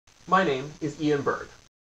My name is Ian Berg.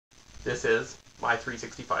 This is my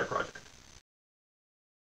 365 project.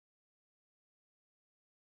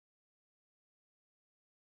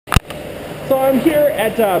 So I'm here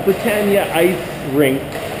at Britannia Ice Rink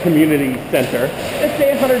Community Center. It's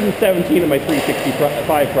day 117 of my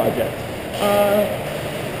 365 project.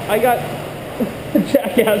 I got a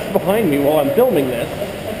jackass behind me while I'm filming this.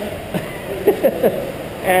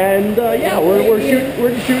 And yeah, we're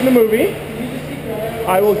shooting a movie.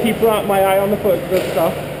 I will keep my eye on the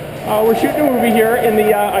stuff. We're shooting a movie here in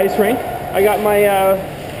the ice rink. I got my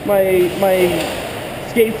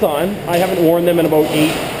skates on. I haven't worn them in about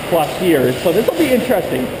 8+ years, so this will be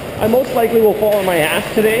interesting. I most likely will fall on my ass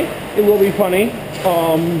today. It will be funny.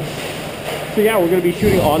 So yeah, we're going to be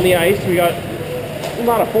shooting on the ice. We got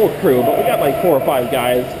not a full crew, but we got like 4 or 5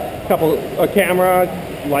 guys, a camera,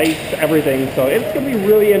 lights, everything. So it's going to be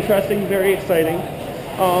really interesting, very exciting.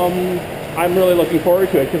 I'm really looking forward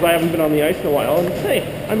to it because I haven't been on the ice in a while. And hey,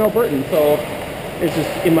 I'm Albertan, so it's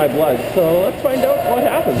just in my blood. So let's find out what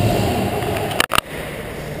happens.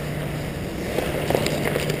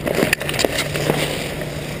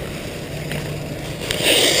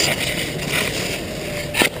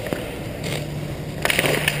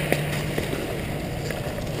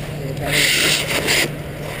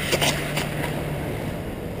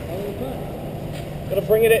 Gonna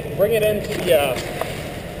bring it into the.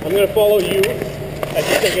 I'm gonna follow you as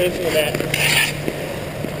you take it into the net.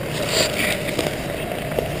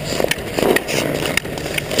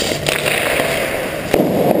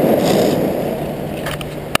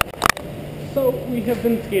 So we have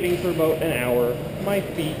been skating for about an hour. My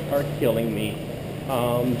feet are killing me.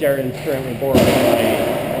 Jared's currently borrowing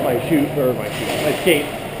my skate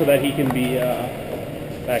so that he can be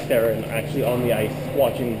back there and actually on the ice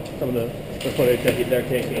watching some of the footage that they're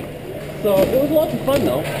taking. So it was lots of fun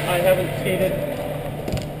though. I haven't skated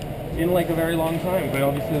in like a very long time, but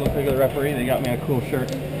obviously look like the referee. They got me a cool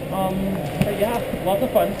shirt. But yeah, lots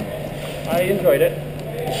of fun. I enjoyed it.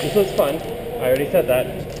 This was fun. I already said that.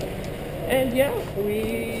 And yeah,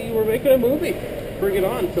 we were making a movie. Bring it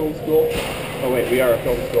on, film school. Oh wait, we are a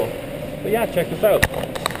film school. But yeah, check this out.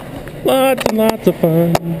 Lots and lots of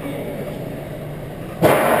fun.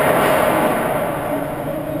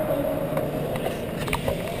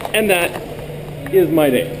 And that is my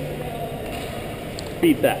day.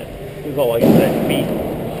 Beat that is all I can say. Beat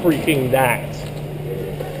freaking that.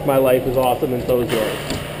 My life is awesome and so is yours.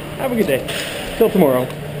 Have a good day. Till tomorrow.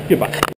 Goodbye.